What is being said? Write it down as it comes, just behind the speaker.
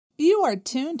You are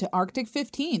tuned to Arctic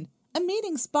 15, a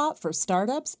meeting spot for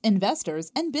startups,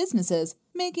 investors, and businesses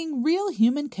making real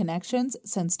human connections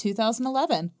since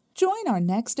 2011. Join our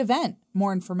next event.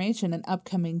 More information and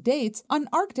upcoming dates on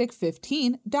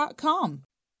arctic15.com.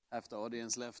 Half the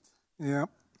audience left. Yeah.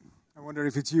 I wonder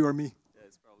if it's you or me. Yeah,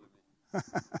 it's probably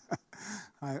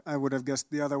me. I would have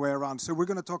guessed the other way around. So we're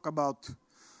going to talk about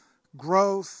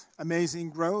growth,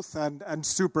 amazing growth, and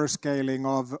super scaling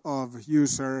of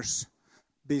users,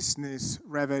 business,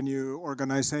 revenue,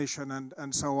 organization,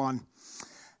 and so on.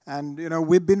 And, you know,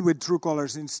 we've been with Truecaller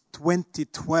since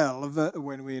 2012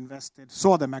 when we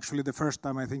saw them actually the first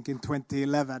time, I think, in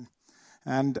 2011.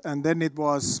 And then it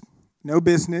was no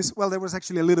business. Well, there was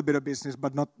actually a little bit of business,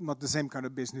 but not the same kind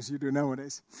of business you do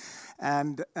nowadays.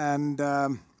 And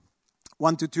 1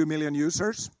 to 2 million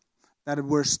users that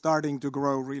were starting to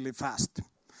grow really fast.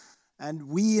 And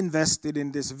we invested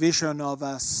in this vision of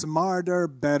a smarter,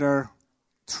 better,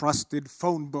 trusted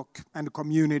phone book and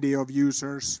community of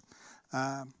users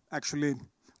actually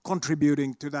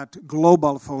contributing to that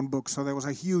global phone book. So there was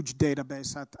a huge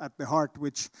database at the heart,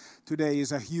 which today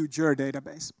is a huger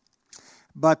database.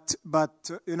 But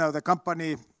you know, the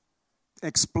company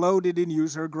exploded in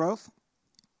user growth.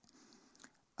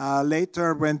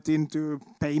 Later went into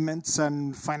payments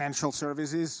and financial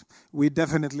services. We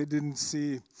definitely didn't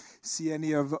see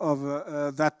any of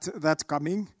that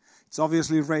coming. It's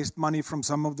obviously raised money from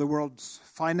some of the world's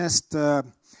finest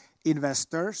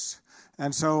investors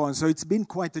and so on. So it's been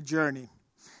quite a journey.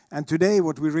 And today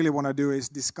what we really want to do is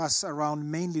discuss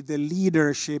around mainly the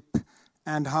leadership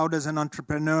and how does an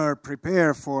entrepreneur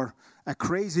prepare for a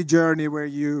crazy journey where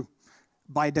you,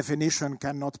 by definition,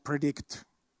 cannot predict,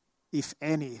 if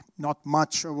any, not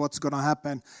much of what's going to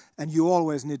happen. And you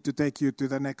always need to take you to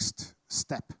the next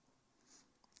step.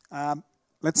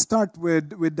 Let's start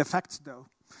with the facts, though.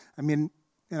 I mean,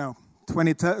 you know,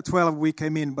 2012 we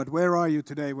came in, but where are you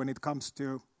today when it comes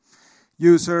to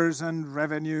users and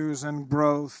revenues and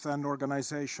growth and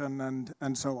organization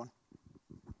and so on?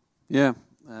 Yeah,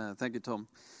 thank you, Tom.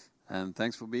 And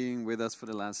thanks for being with us for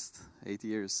the last 8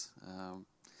 years.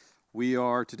 We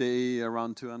are today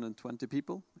around 220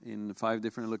 people in 5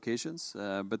 different locations,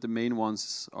 but the main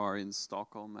ones are in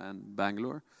Stockholm and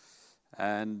Bangalore.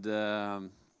 And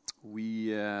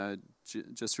we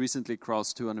just recently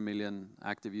crossed 200 million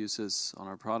active users on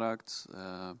our product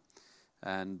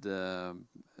and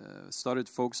started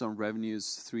to focus on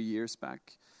revenues 3 years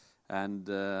back. And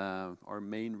our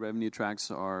main revenue tracks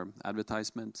are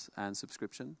advertisement and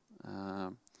subscription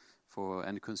for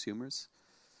end consumers.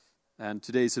 And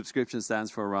today subscription stands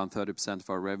for around 30% of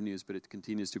our revenues, but it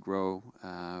continues to grow.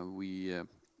 We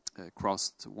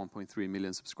crossed 1.3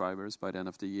 million subscribers by the end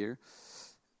of the year.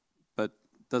 But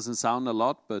doesn't sound a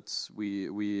lot, but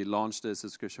we launched a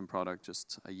subscription product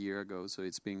just a year ago, so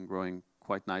it's been growing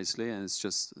quite nicely, and it's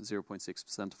just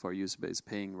 0.6% of our user base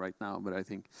paying right now. But I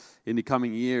think in the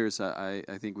coming years,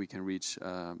 I think we can reach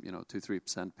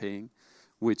 2-3% paying,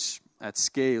 which at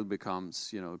scale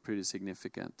becomes pretty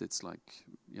significant. It's like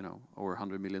over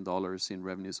 $100 million in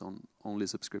revenues on only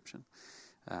subscription.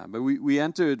 But we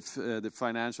entered the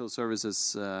financial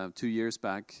services 2 years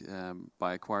back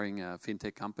by acquiring a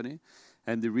fintech company.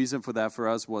 And the reason for that for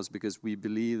us was because we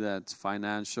believe that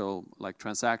financial, like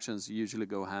transactions, usually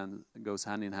goes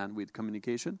hand in hand with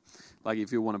communication. Like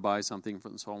if you want to buy something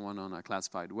from someone on a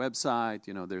classified website,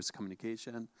 there's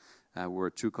communication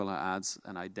where Truecaller adds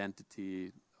an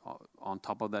identity on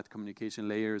top of that communication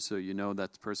layer, so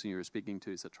that person you're speaking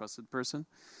to is a trusted person.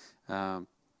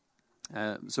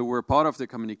 So we're part of the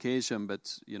communication,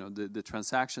 but the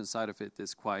transaction side of it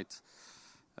is quite.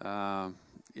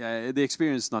 The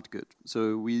experience is not good.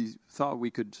 So we thought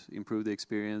we could improve the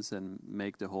experience and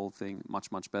make the whole thing much,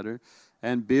 much better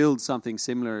and build something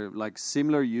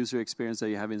similar user experience that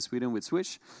you have in Sweden with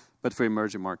Swish, but for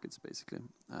emerging markets, basically.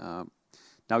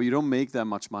 Now, you don't make that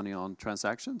much money on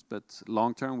transactions, but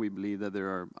long term, we believe that there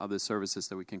are other services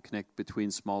that we can connect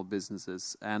between small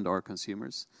businesses and our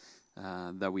consumers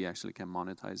that we actually can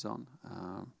monetize on.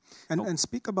 And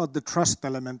speak about the trust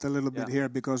element a little bit here,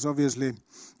 because obviously,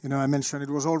 I mentioned it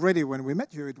was already when we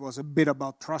met you, it was a bit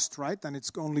about trust, right? And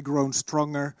it's only grown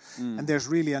stronger. And there's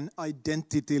really an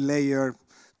identity layer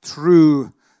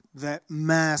through the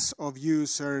mass of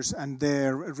users and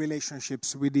their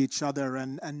relationships with each other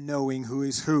and knowing who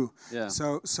is who. Yeah.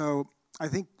 So I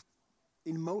think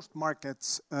in most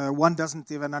markets, one doesn't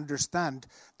even understand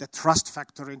the trust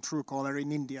factor in Truecaller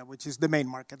in India, which is the main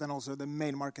market and also the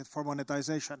main market for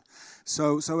monetization.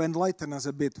 So enlighten us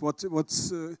a bit. What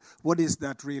is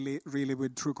that really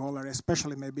with Truecaller,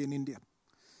 especially maybe in India?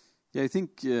 Yeah, I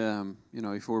think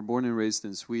if we're born and raised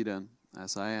in Sweden,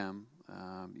 as I am,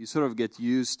 you sort of get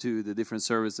used to the different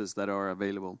services that are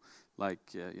available, like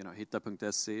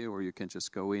Hitta.se, or you can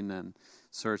just go in and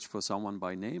search for someone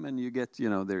by name, and you get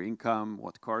their income,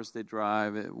 what cars they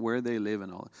drive, where they live,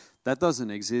 and all. That doesn't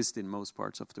exist in most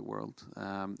parts of the world.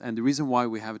 And the reason why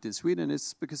we have it in Sweden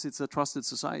is because it's a trusted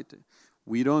society.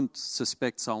 We don't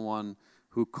suspect someone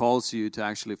who calls you to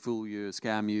actually fool you,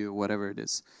 scam you, whatever it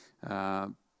is.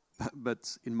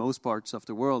 But in most parts of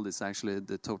the world, it's actually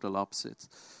the total opposite.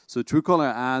 So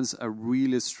Truecaller adds a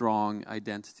really strong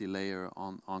identity layer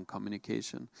on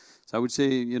communication. So I would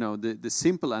say, the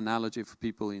simple analogy for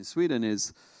people in Sweden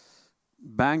is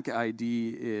bank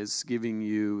ID is giving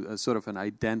you a sort of an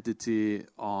identity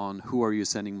on who are you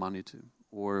sending money to,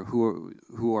 or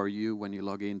who are you when you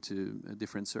log into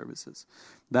different services.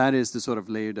 That is the sort of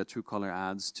layer that Truecaller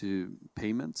adds to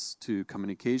payments, to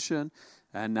communication,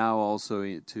 and now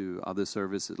also to other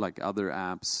services like other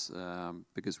apps,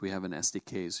 because we have an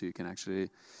SDK, so you can actually,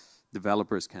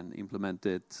 developers can implement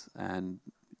it, and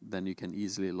then you can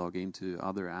easily log into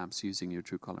other apps using your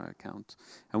Truecaller account.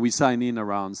 And we sign in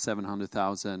around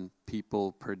 700,000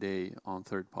 people per day on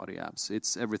third-party apps.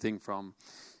 It's everything from,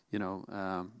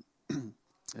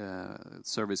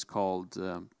 service called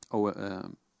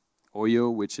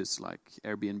Oyo, which is like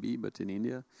Airbnb but in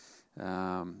India.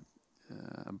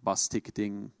 Bus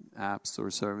ticketing apps or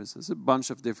services, a bunch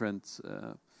of different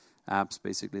apps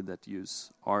basically that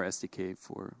use our SDK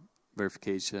for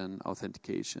verification,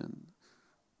 authentication.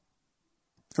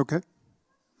 Okay.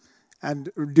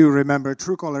 And do remember,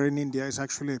 Truecaller in India is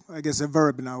actually, I guess, a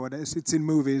verb nowadays. It's in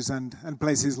movies and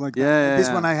places like that. Yeah, this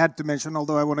one I had to mention,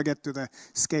 although I want to get to the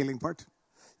scaling part.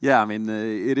 Yeah, I mean,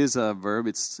 it is a verb.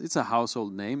 It's a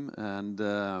household name, and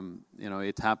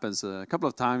it happens a couple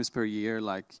of times per year.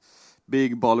 Like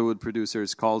big Bollywood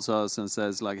producers calls us and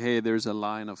says like, "Hey, there's a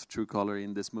line of Truecaller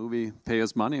in this movie. Pay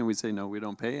us money," and we say, "No, we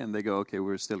don't pay," and they go, "Okay,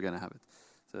 we're still gonna have it."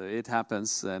 So it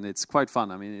happens, and it's quite fun.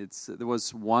 I mean, there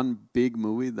was one big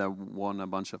movie that won a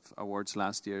bunch of awards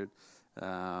last year.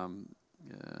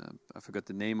 I forgot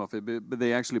the name of it, but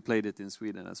they actually played it in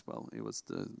Sweden as well. It was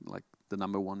the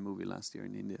number one movie last year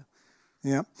in India.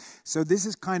 Yeah. So this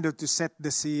is kind of to set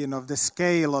the scene of the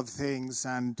scale of things.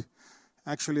 And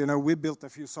actually, we built a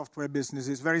few software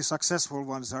businesses, very successful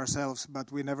ones ourselves,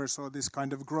 but we never saw this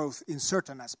kind of growth in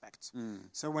certain aspects.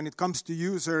 So when it comes to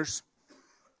users,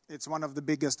 it's one of the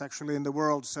biggest actually in the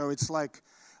world. So it's like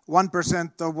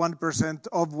 1% of 1%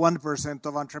 of 1%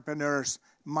 of entrepreneurs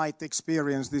might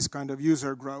experience this kind of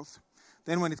user growth.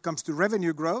 Then when it comes to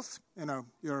revenue growth,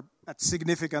 you're at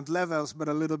significant levels, but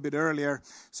a little bit earlier.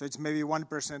 So it's maybe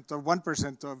 1% of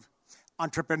 1% of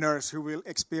entrepreneurs who will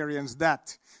experience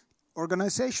that.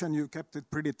 Organization, you've kept it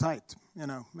pretty tight.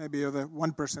 Maybe you're the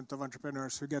 1% of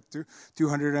entrepreneurs who get to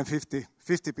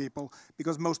 250 people,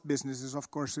 because most businesses,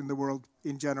 of course, in the world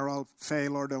in general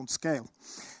fail or don't scale.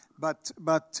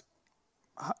 But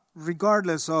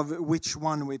regardless of which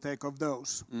one we take of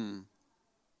those,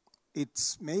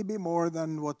 it's maybe more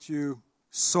than what you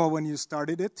saw when you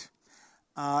started it.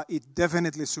 It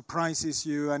definitely surprises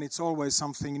you, and it's always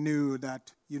something new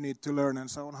that you need to learn and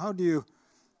so on. How do you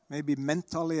maybe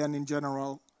mentally and in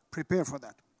general prepare for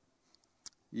that?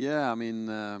 Yeah, I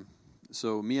mean,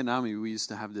 so me and Ami, we used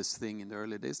to have this thing in the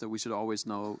early days that we should always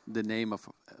know the name of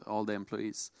all the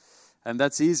employees. And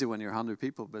that's easy when you're 100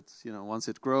 people, but once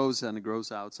it grows and it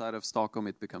grows outside of Stockholm,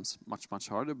 it becomes much, much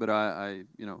harder. But I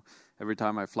every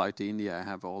time I fly to India, I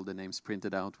have all the names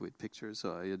printed out with pictures,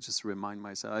 so I just remind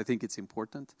myself. I think it's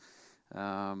important.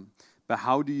 But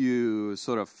how do you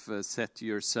sort of set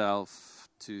yourself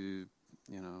to,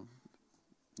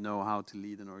 know how to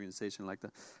lead an organization like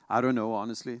that? I don't know,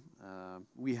 honestly.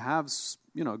 We have,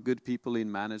 good people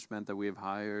in management that we have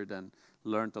hired and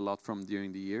learned a lot from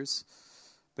during the years.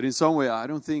 But in some way, I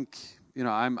don't think,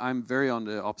 I'm very on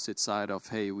the opposite side of,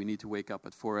 hey, we need to wake up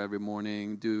at 4 every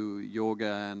morning, do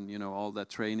yoga and, all that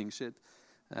training shit,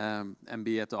 and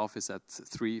be at the office at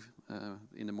 3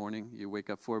 in the morning. You wake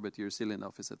up 4, but you're still in the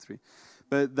office at 3.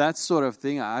 But that sort of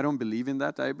thing, I don't believe in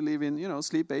that. I believe in,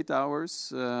 sleep 8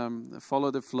 hours,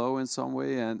 follow the flow in some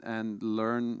way, and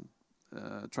learn,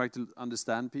 try to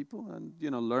understand people and,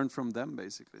 learn from them,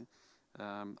 basically.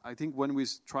 I think when we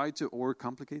try to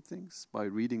overcomplicate things by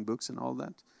reading books and all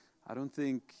that, I don't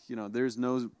think, there's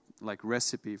no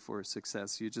recipe for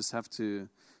success. You just have to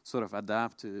sort of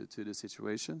adapt to the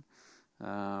situation.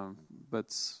 And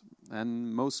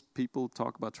most people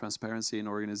talk about transparency in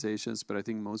organizations, but I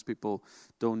think most people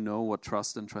don't know what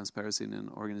trust and transparency in an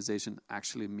organization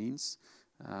actually means.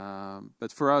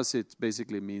 But for us, it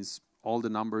basically means all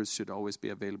the numbers should always be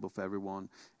available for everyone.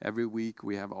 Every week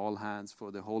we have all hands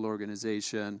for the whole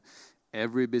organization.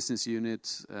 every business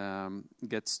unit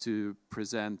gets to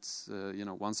present,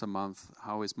 once a month,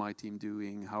 how is my team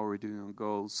doing, how are we doing on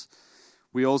goals.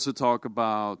 We also talk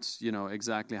about,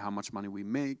 exactly how much money we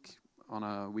make on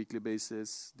a weekly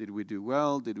basis. Did we do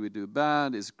well? Did we do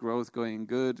bad? Is growth going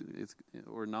good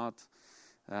or not?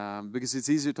 Because it's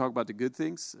easy to talk about the good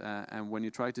things, and when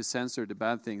you try to censor the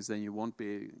bad things, then you won't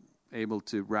be able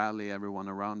to rally everyone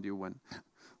around you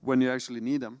when you actually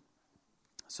need them.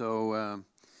 So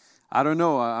I don't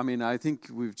know. I think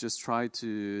we've just tried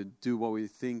to do what we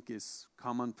think is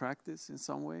common practice in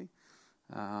some way.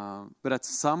 But at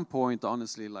some point,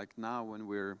 honestly, like now when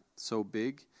we're so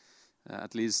big,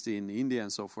 at least in India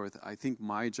and so forth, I think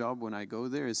my job when I go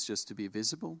there is just to be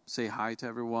visible, say hi to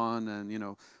everyone,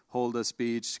 and hold a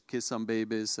speech, kiss some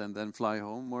babies, and then fly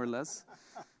home, more or less.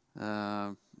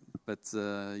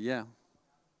 Yeah.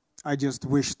 I just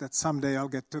wish that someday I'll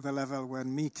get to the level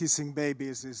when me kissing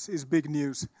babies is big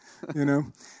news,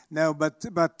 No,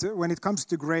 but when it comes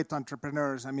to great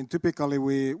entrepreneurs, typically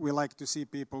we like to see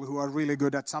people who are really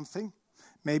good at something,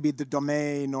 maybe the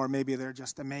domain, or maybe they're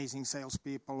just amazing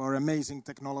salespeople or amazing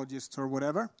technologists or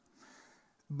whatever.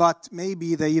 But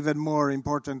maybe the even more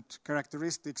important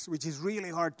characteristics, which is really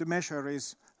hard to measure,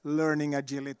 is learning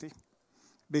agility.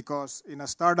 Because in a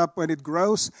startup, when it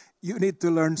grows, you need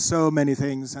to learn so many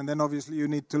things. And then obviously you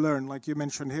need to learn, like you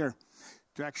mentioned here,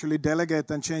 to actually delegate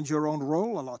and change your own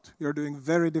role a lot. You're doing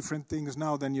very different things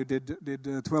now than you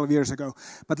did 12 years ago.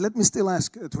 But let me still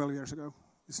ask, 12 years ago,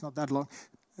 it's not that long.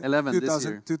 11 this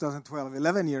year. 2012,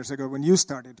 11 years ago when you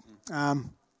started.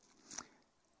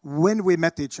 When we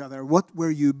met each other, what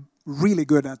were you really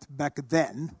good at back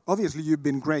then? Obviously you've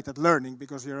been great at learning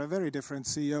because you're a very different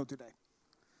CEO today.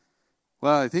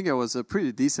 Well, I think I was a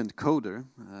pretty decent coder.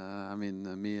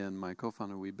 Me and my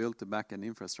co-founder, we built the back-end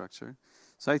infrastructure.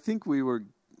 So I think we were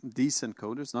decent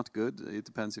coders, not good. It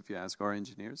depends if you ask our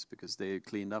engineers, because they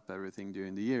cleaned up everything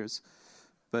during the years.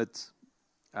 But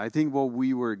I think what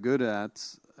we were good at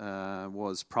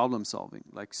was problem solving,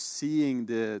 like seeing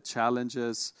the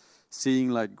challenges,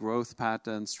 seeing like growth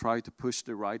patterns, try to push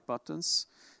the right buttons.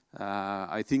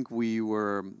 I think we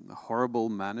were horrible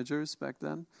managers back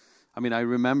then. I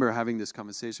remember having this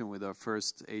conversation with our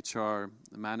first HR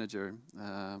manager,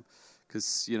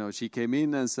 because, she came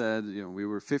in and said, we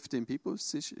were 15 people.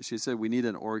 She said, we need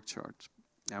an org chart,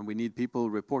 and we need people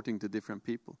reporting to different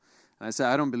people. And I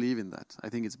said, I don't believe in that. I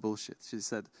think it's bullshit. She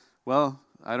said, well,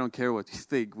 I don't care what you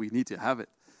think. We need to have it.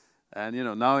 And,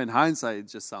 now in hindsight, it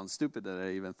just sounds stupid that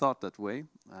I even thought that way,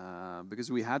 because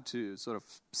we had to sort of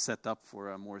set up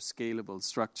for a more scalable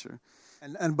structure.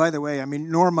 And by the way,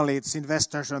 normally it's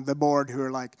investors on the board who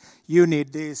are like, you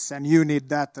need this and you need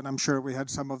that, and I'm sure we had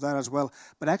some of that as well.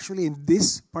 But actually in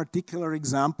this particular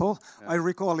example, I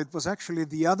recall it was actually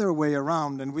the other way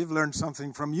around, and we've learned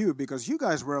something from you, because you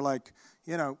guys were like,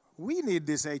 we need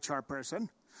this HR person.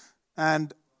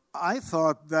 And I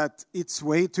thought that it's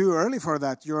way too early for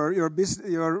that. Your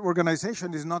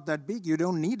organization is not that big, you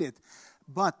don't need it.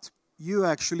 But you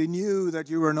actually knew that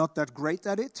you were not that great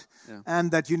at it, and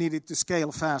that you needed to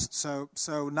scale fast. So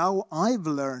now I've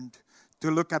learned to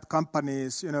look at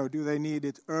companies, do they need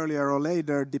it earlier or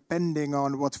later, depending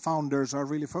on what founders are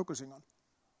really focusing on.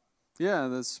 Yeah,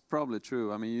 that's probably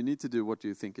true. You need to do what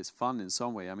you think is fun in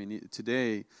some way.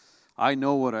 Today, I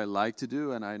know what I like to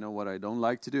do, and I know what I don't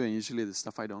like to do, and usually the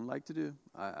stuff I don't like to do,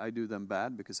 I do them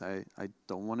bad because I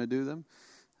don't want to do them.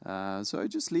 So I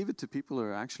just leave it to people who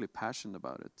are actually passionate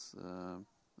about it.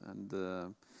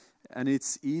 And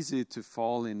it's easy to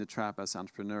fall in the trap as an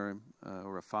entrepreneur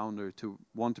or a founder to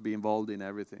want to be involved in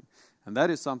everything. And that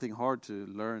is something hard to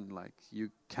learn. Like, you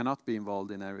cannot be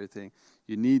involved in everything.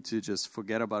 You need to just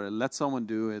forget about it. Let someone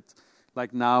do it.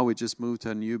 Like now, we just moved to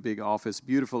a new big office,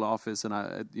 beautiful office, and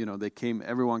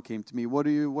everyone came to me.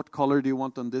 What color do you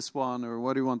want on this one, or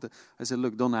what do you want? I said,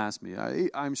 look, don't ask me.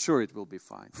 I'm sure it will be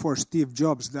fine. For Steve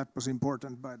Jobs, that was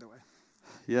important, by the way.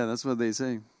 Yeah, that's what they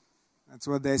say. That's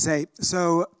what they say.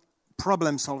 So,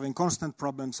 problem solving, constant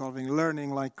problem solving,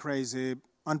 learning like crazy,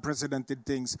 unprecedented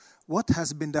things. What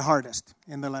has been the hardest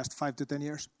in the last 5 to 10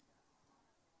 years?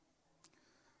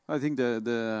 I think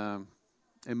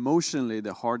emotionally,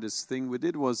 the hardest thing we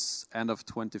did was end of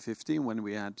 2015 when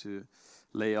we had to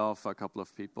lay off a couple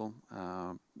of people.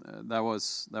 That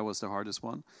was the hardest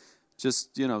one.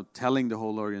 Just, telling the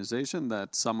whole organization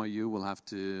that some of you will have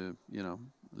to,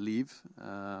 leave.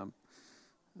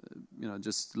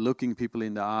 Just looking people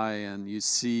in the eye, and you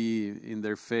see in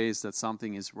their face that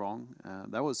something is wrong.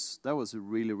 That was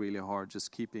really, really hard,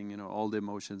 just keeping, all the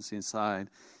emotions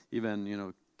inside,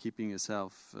 even, keeping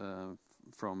yourself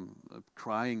from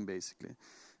crying, basically.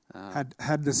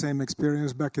 Had the same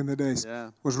experience back in the days. Yeah.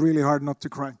 It was really hard not to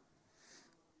cry.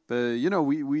 But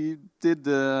we did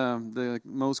the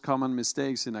most common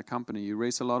mistakes in a company. You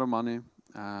raise a lot of money,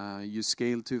 you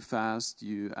scale too fast,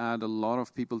 you add a lot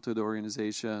of people to the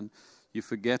organization, you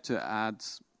forget to add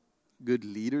good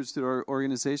leaders to our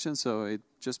organization, so it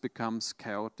just becomes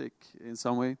chaotic in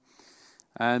some way.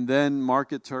 And then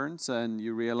market turns and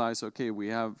you realize, okay, we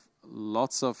have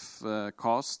lots of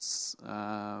costs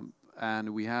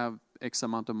and we have X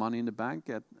amount of money in the bank,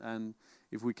 and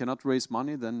if we cannot raise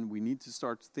money, then we need to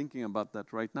start thinking about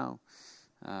that right now.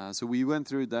 So we went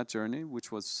through that journey,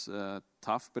 which was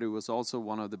tough, but it was also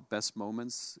one of the best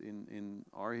moments in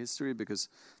our history, because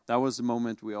that was the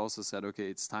moment we also said, okay,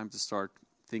 it's time to start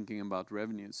thinking about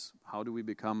revenues. How do we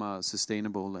become a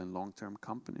sustainable and long-term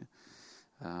company?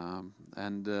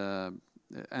 And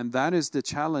that is the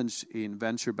challenge in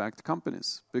venture-backed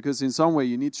companies, because in some way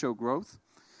you need to show growth,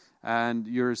 and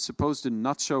you're supposed to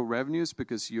not show revenues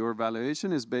because your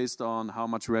valuation is based on how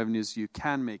much revenues you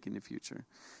can make in the future.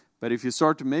 But if you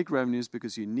start to make revenues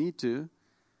because you need to,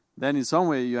 then in some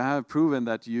way you have proven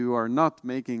that you are not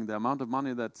making the amount of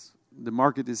money that the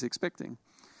market is expecting.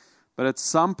 But at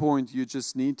some point you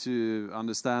just need to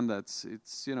understand that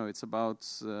it's about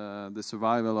the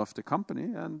survival of the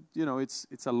company, and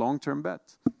it's a long-term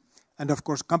bet. And of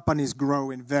course, companies grow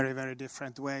in very, very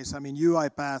different ways. I mean,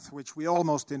 UiPath, which we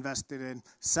almost invested in,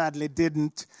 sadly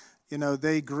didn't.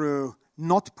 They grew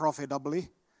not profitably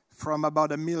from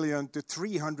about $1 million to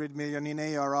 300 million in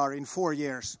ARR in 4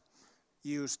 years.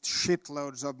 Used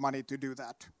shitloads of money to do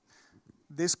that.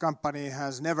 This company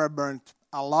has never burnt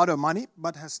a lot of money,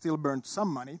 but has still burnt some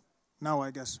money. Now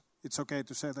I guess it's okay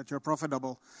to say that you're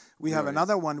profitable. We have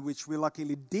another one which we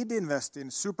luckily did invest in,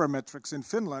 Supermetrics in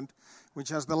Finland, which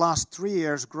has the last 3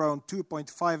 years grown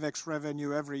 2.5x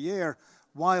revenue every year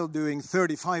while doing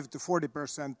 35 to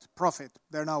 40% profit.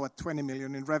 They're now at 20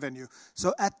 million in revenue.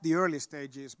 So at the early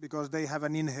stages, because they have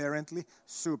an inherently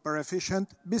super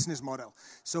efficient business model.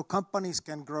 So companies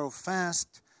can grow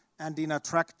fast and in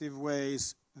attractive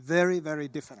ways very, very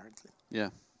differently. Yeah.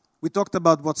 We talked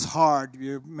about what's hard.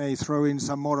 You may throw in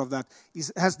some more of that.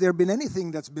 Has there been anything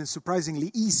that's been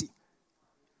surprisingly easy?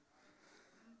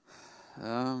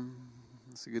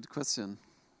 That's a good question.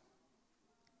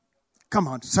 Come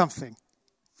on, something.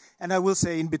 And I will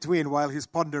say in between, while he's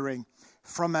pondering,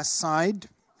 from a side,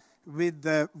 with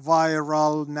the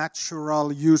viral,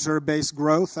 natural user-based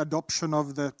growth, adoption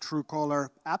of the Truecaller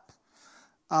app,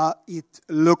 it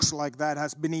looks like that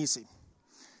has been easy.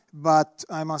 But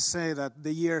I must say that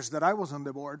the years that I was on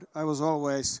the board, I was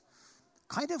always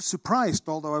kind of surprised,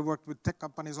 although I worked with tech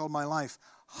companies all my life,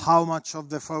 how much of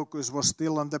the focus was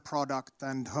still on the product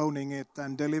and honing it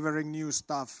and delivering new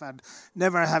stuff and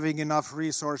never having enough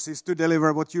resources to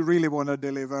deliver what you really want to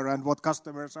deliver and what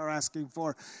customers are asking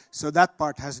for. So that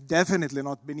part has definitely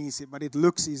not been easy, but it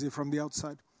looks easy from the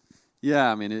outside.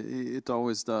 Yeah, I mean, it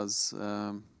always does.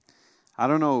 I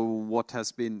don't know what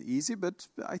has been easy, but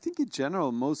I think in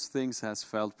general, most things has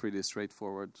felt pretty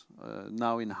straightforward.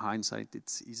 Now in hindsight,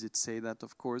 it's easy to say that,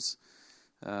 of course.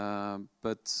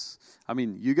 But, I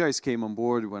mean, you guys came on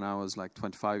board when I was like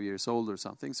 25 years old or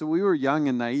something. So we were young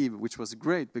and naive, which was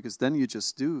great, because then you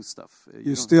just do stuff.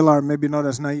 You still are maybe not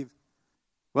as naive.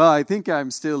 Well, I think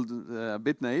I'm still a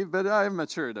bit naive, but I've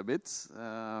matured a bit.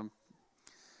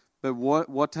 But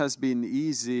what has been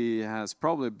easy has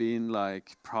probably been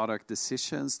like product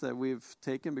decisions that we've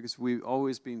taken, because we've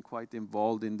always been quite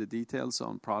involved in the details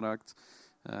on product,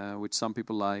 which some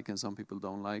people like and some people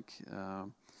don't like.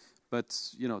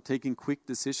 But taking quick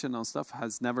decision on stuff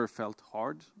has never felt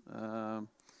hard,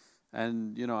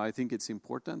 and I think it's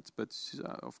important. But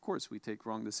of course, we take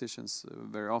wrong decisions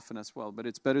very often as well. But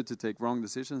it's better to take wrong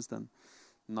decisions than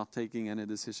not taking any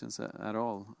decisions at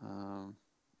all.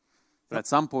 But at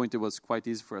some point, it was quite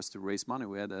easy for us to raise money.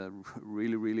 We had a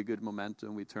really, really good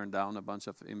momentum. We turned down a bunch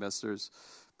of investors.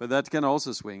 But that can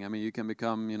also swing. I mean, you can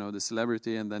become, the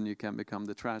celebrity, and then you can become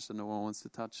the trash that no one wants to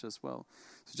touch as well.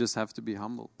 So you just have to be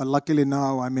humble. But luckily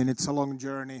now, I mean, it's a long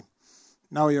journey.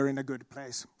 Now you're in a good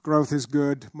place. Growth is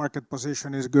good. Market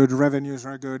position is good. Revenues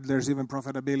are good. There's even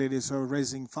profitability. So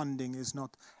raising funding is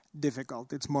not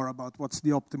difficult. It's more about what's the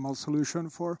optimal solution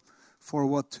for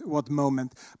what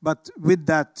moment. But with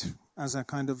that as a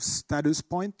kind of status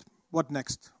point, what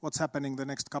next? What's happening the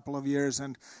next couple of years?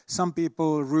 And some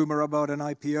people rumor about an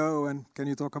IPO. And can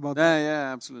you talk about that?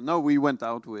 Yeah, absolutely. No, we went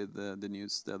out with the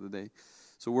news the other day.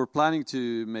 So we're planning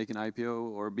to make an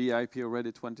IPO or be IPO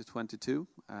ready 2022.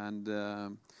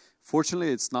 And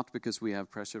fortunately, it's not because we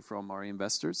have pressure from our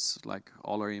investors. Like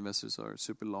all our investors are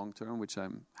super long term, which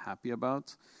I'm happy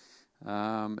about.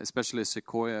 especially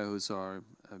Sequoia, who's our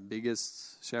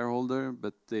biggest shareholder,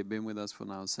 but they've been with us for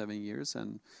now 7 years,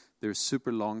 and they're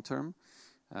super long-term.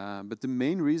 But the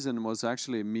main reason was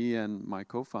actually me and my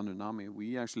co-founder, Nami.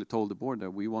 We actually told the board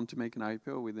that we want to make an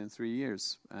IPO within 3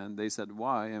 years. And they said,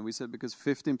 why? And we said, because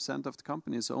 15% of the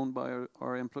company is owned by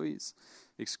our employees,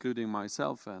 excluding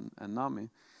myself and Nami.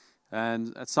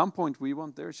 And at some point, we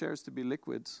want their shares to be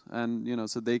liquid, and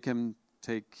so they can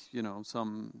take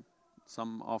some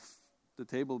off the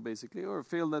table, basically, or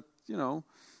feel that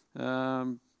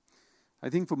I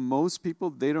think for most people,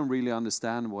 they don't really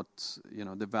understand what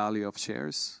the value of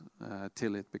shares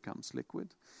till it becomes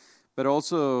liquid. But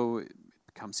also, it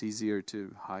becomes easier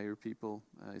to hire people,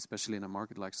 especially in a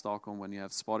market like Stockholm, when you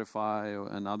have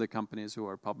Spotify and other companies who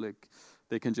are public.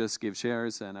 They can just give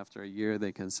shares, and after a year,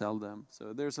 they can sell them.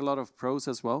 So there's a lot of pros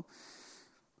as well.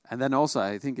 And then also,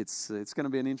 I think it's going to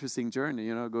be an interesting journey,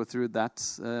 go through that.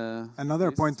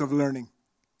 Another point of learning.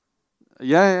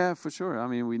 Yeah, for sure. I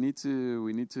mean, we need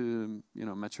to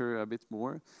mature a bit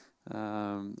more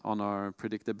on our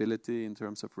predictability in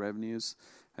terms of revenues.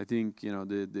 I think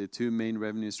the two main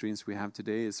revenue streams we have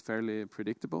today is fairly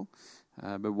predictable.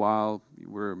 But while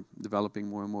we're developing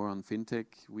more and more on fintech,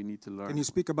 we need to learn. Can you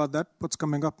speak about that? What's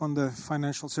coming up on the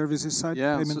financial services side,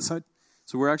 payment side?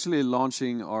 So we're actually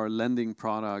launching our lending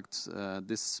product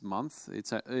this month.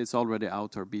 It's already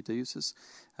out to our beta users.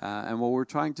 And what we're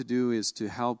trying to do is to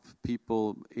help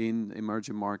people in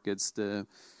emerging markets, the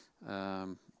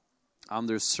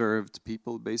underserved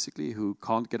people, basically, who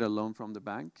can't get a loan from the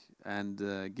bank,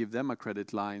 and give them a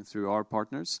credit line through our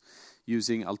partners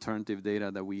using alternative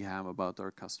data that we have about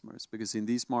our customers. Because in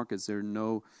these markets, there are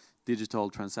no digital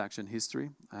transaction history.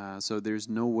 So there's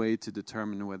no way to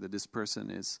determine whether this person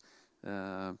is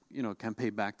can pay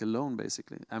back the loan,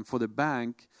 basically. And for the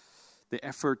bank, the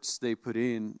efforts they put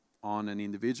in on an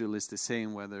individual is the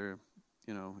same whether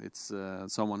it's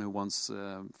someone who wants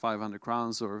 500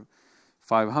 crowns or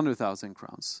 500,000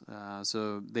 crowns.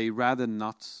 So they rather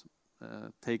not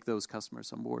take those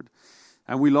customers on board.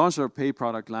 And we launched our pay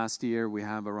product last year. We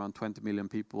have around 20 million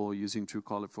people using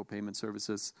Truecaller for payment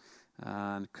services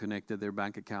and connected their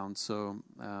bank accounts. So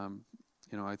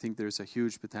I think there's a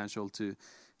huge potential to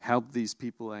help these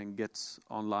people and get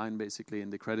online, basically,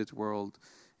 in the credit world,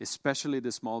 especially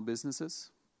the small businesses.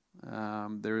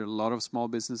 There are a lot of small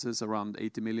businesses, around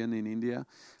 80 million in India.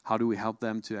 How do we help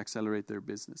them to accelerate their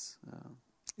business?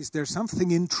 Is there something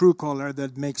in Truecaller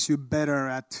that makes you better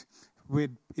at,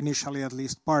 with initially at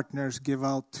least partners, give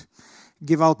out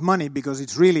money? Because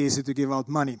it's really easy to give out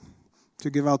money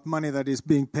that is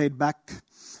being paid back,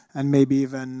 and maybe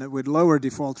even with lower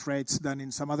default rates than in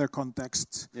some other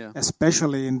contexts,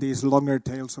 especially in these longer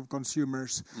tails of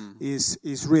consumers,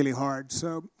 is really hard.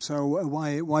 So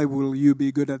why will you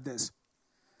be good at this?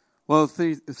 Well,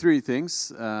 three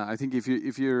things. I think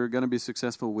if you're going to be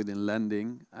successful within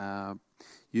lending,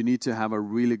 you need to have a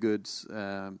really good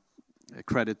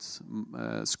credit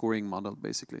scoring model,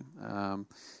 basically,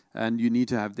 and you need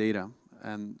to have data.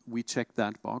 And we check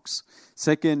that box.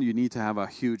 Second, you need to have a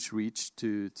huge reach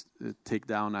to take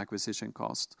down acquisition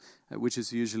cost, which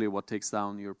is usually what takes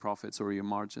down your profits or your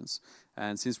margins.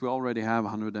 And since we already have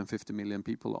 150 million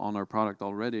people on our product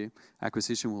already,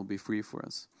 acquisition will be free for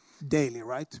us. Daily,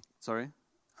 right? Sorry?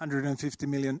 150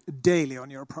 million daily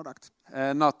on your product?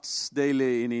 Not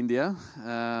daily in India.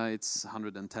 It's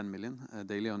 110 million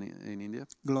daily in India.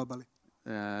 Globally?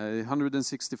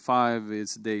 165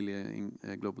 is daily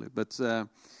globally. But and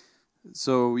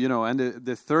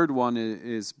the third one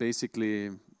is basically,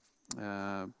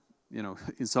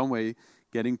 in some way,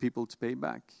 getting people to pay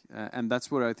back. And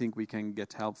that's where I think we can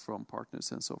get help from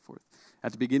partners and so forth.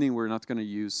 At the beginning, we're not going to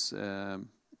use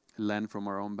lend from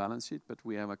our own balance sheet, but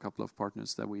we have a couple of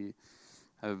partners that we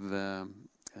have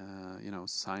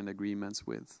signed agreements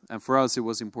with. And for us, it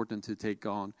was important to take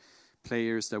on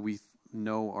players that we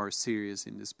know are serious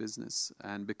in this business.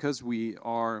 And because we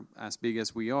are as big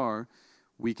as we are,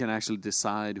 we can actually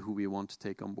decide who we want to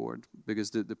take on board. Because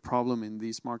the problem in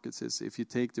these markets is if you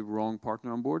take the wrong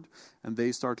partner on board and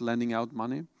they start lending out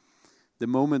money, the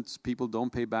moment people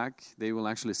don't pay back, they will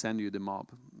actually send you the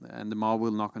mob. And the mob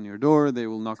will knock on your door, they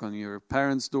will knock on your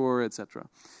parents' door, etc.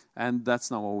 And that's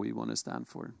not what we want to stand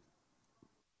for.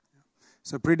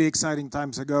 So pretty exciting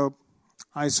times ago.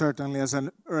 I certainly, as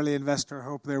an early investor,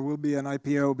 hope there will be an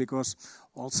IPO, because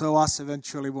also us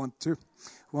eventually want to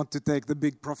take the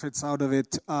big profits out of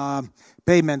it.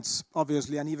 Payments,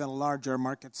 obviously, an even larger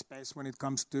market space when it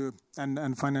comes to,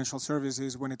 and financial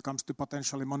services when it comes to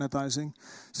potentially monetizing.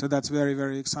 So that's very,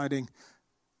 very exciting.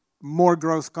 More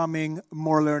growth coming,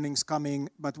 more learnings coming,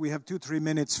 but we have 2-3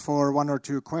 minutes for one or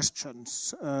two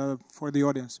questions for the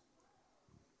audience.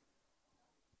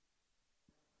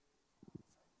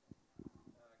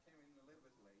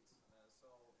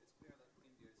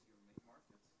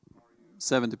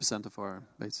 70% of our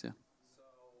base, yeah.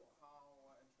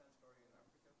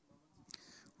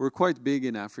 We're quite big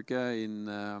in Africa, in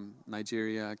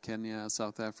Nigeria, Kenya,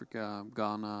 South Africa,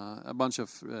 Ghana, a bunch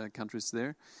of countries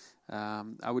there.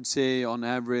 I would say on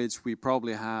average we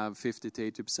probably have 50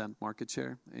 to 80% market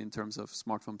share in terms of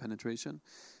smartphone penetration.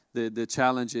 The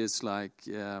challenge is like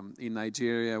in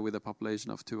Nigeria with a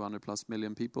population of 200 plus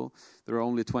million people, there are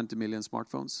only 20 million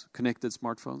smartphones, connected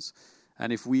smartphones.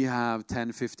 And if we have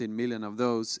 10, 15 million of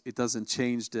those, it doesn't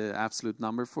change the absolute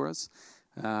number for us.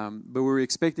 But we're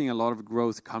expecting a lot of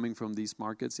growth coming from these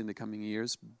markets in the coming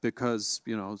years because,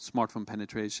 smartphone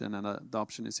penetration and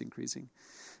adoption is increasing.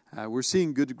 We're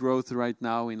seeing good growth right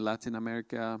now in Latin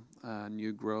America,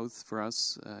 new growth for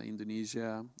us,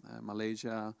 Indonesia,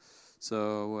 Malaysia.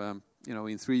 So,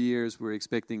 in 3 years, we're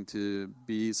expecting to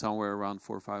be somewhere around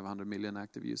 400 or 500 million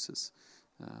active users,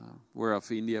 whereof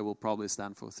India will probably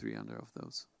stand for 300 of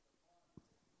those.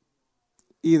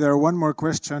 Either one more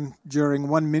question during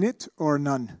 1 minute or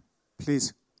none,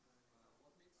 please.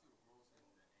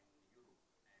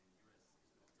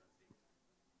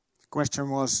 The question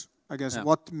was, I guess,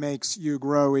 what makes you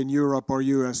grow in Europe or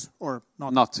US or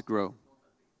not? Not to grow.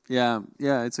 Yeah,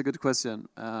 it's a good question.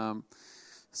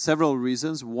 Several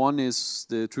reasons. One is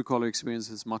the Truecaller experience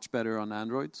is much better on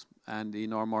Android. And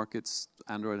in our markets,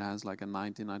 Android has like a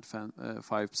 95%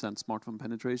 smartphone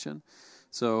penetration.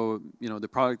 So, the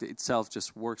product itself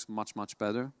just works much, much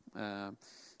better.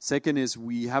 Second is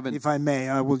we haven't... If I may,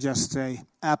 I will just say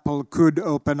Apple could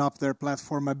open up their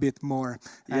platform a bit more.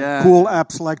 And cool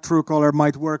apps like Truecaller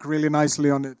might work really nicely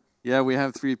on it. Yeah, we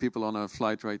have 3 people on a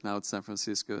flight right now to San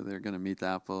Francisco. They're going to meet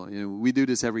Apple. We do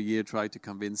this every year, try to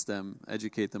convince them,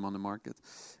 educate them on the market.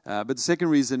 But the second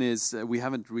reason is we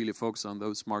haven't really focused on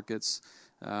those markets.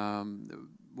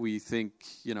 We think,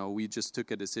 we just took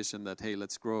a decision that, hey,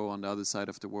 let's grow on the other side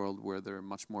of the world where there are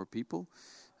much more people.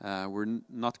 We're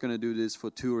not going to do this for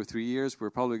 2 or 3 years.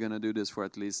 We're probably going to do this for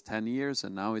at least 10 years,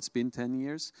 and now it's been 10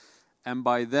 years. And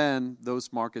by then,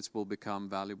 those markets will become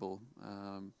valuable.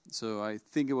 So I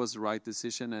think it was the right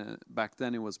decision. Back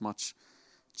then, it was much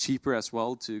cheaper as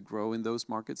well to grow in those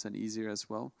markets and easier as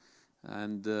well.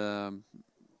 And I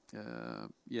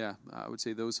would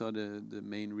say those are the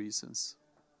main reasons.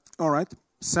 All right.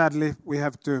 Sadly, we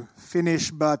have to finish.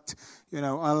 But,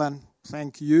 Alan,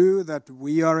 thank you that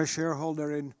we are a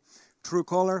shareholder in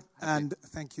Truecaller. And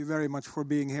thank you very much for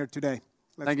being here today.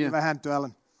 Let's give a hand to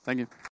Alan. Thank you.